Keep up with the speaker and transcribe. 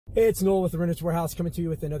Hey, it's Noel with the Renter's Warehouse coming to you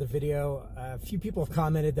with another video. A few people have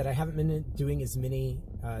commented that I haven't been doing as many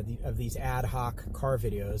of these ad hoc car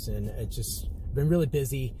videos, and it's just been really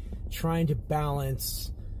busy trying to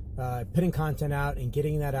balance putting content out and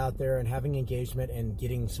getting that out there and having engagement and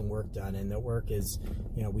getting some work done. And the work is,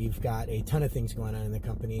 we've got a ton of things going on in the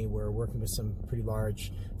company. We're working with some pretty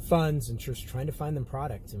large funds and just trying to find them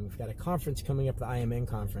product. And we've got a conference coming up, the IMN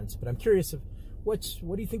conference. But I'm curious of what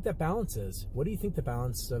do you think that balance is? What do you think the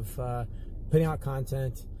balance of putting out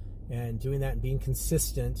content and doing that and being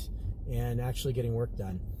consistent and actually getting work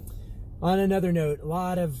done? On another note, a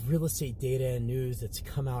lot of real estate data and news that's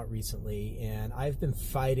come out recently, and I've been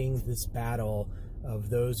fighting this battle of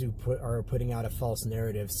those who are putting out a false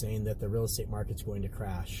narrative saying that the real estate market's going to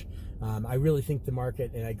crash. I really think the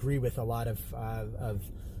market, and I agree with a lot of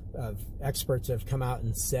experts have come out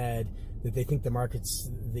and said that they think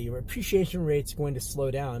the appreciation rate's going to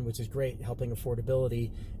slow down, which is great, helping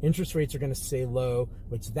affordability. Interest rates are going to stay low,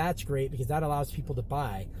 which that's great because that allows people to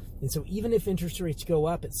buy. And so even if interest rates go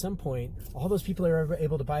up at some point, all those people that are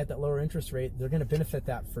able to buy at that lower interest rate, they're going to benefit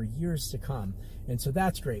that for years to come. And so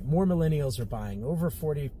that's great. More millennials are buying. Over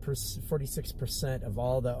 46% of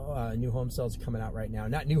all the new home sales coming out right now,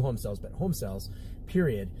 not new home sales, but home sales,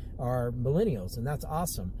 period, are millennials, and that's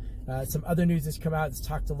awesome. Some other news that's come out, it's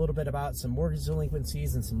talked a little bit about some mortgage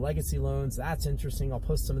delinquencies and some legacy loans. That's interesting. I'll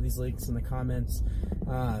post some of these links in the comments.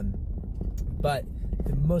 But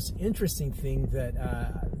the most interesting thing that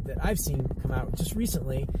I've seen come out just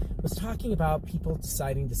recently was talking about people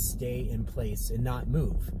deciding to stay in place and not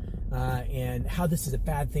move, and how this is a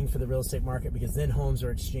bad thing for the real estate market because then homes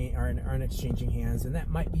aren't exchanging hands, and that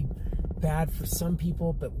might be bad for some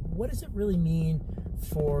people, but what does it really mean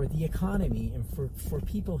for the economy and for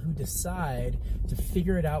people who decide to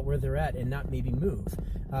figure it out where they're at and not maybe move?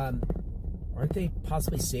 Aren't they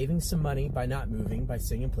possibly saving some money by not moving, by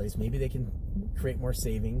staying in place? Maybe they can create more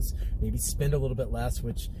savings, maybe spend a little bit less,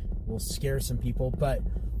 which will scare some people. But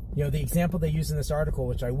the example they use in this article,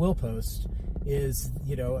 which I will post, is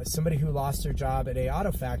somebody who lost their job at a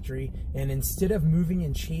auto factory, and instead of moving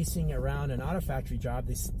and chasing around an auto factory job,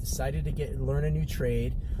 they decided to learn a new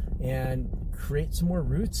trade and create some more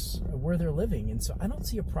roots where they're living. And so I don't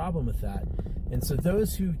see a problem with that. And so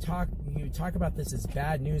those who talk about this as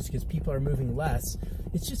bad news because people are moving less,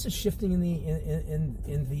 it's just a shifting in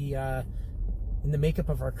the makeup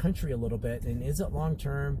of our country a little bit. And is it long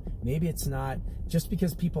term? Maybe it's not. Just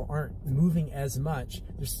because people aren't moving as much,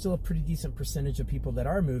 there's still a pretty decent percentage of people that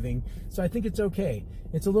are moving. So I think it's okay.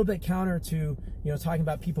 It's a little bit counter to talking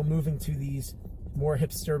about people moving to these more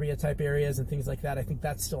hipsteria type areas and things like that. I think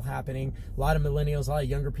that's still happening. A lot of millennials, a lot of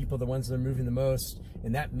younger people, the ones that are moving the most,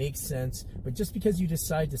 and that makes sense. But just because you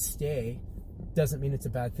decide to stay doesn't mean it's a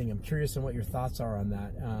bad thing. I'm curious on what your thoughts are on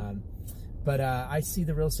that. But I see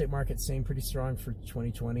the real estate market staying pretty strong for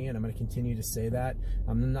 2020, and I'm going to continue to say that.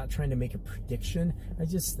 I'm not trying to make a prediction.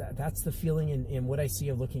 That's the feeling in what I see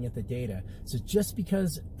of looking at the data. So just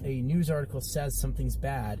because a news article says something's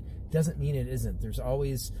bad doesn't mean it isn't. There's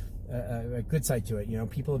always a good side to it.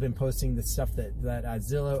 People have been posting the stuff that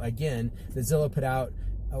Zillow put out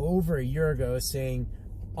over a year ago, saying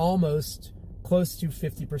almost close to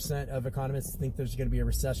 50% of economists think there's going to be a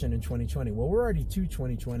recession in 2020. Well, we're already to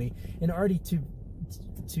 2020 and already to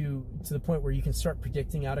the point where you can start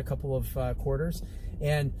predicting out a couple of quarters,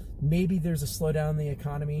 and maybe there's a slowdown in the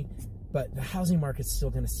economy, but the housing market's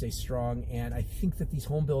still going to stay strong. And I think that these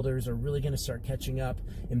home builders are really going to start catching up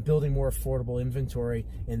and building more affordable inventory,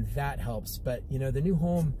 and that helps. But the new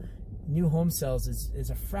home sales is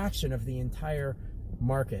a fraction of the entire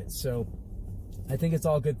market. So I think it's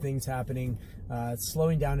all good things happening.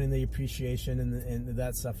 Slowing down in the appreciation and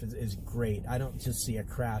that stuff is great. I don't just see a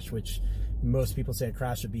crash, which most people say a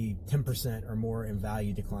crash would be 10% or more in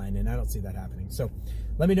value decline, and I don't see that happening. So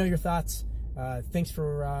let me know your thoughts. Thanks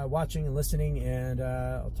for watching and listening, and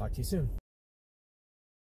I'll talk to you soon.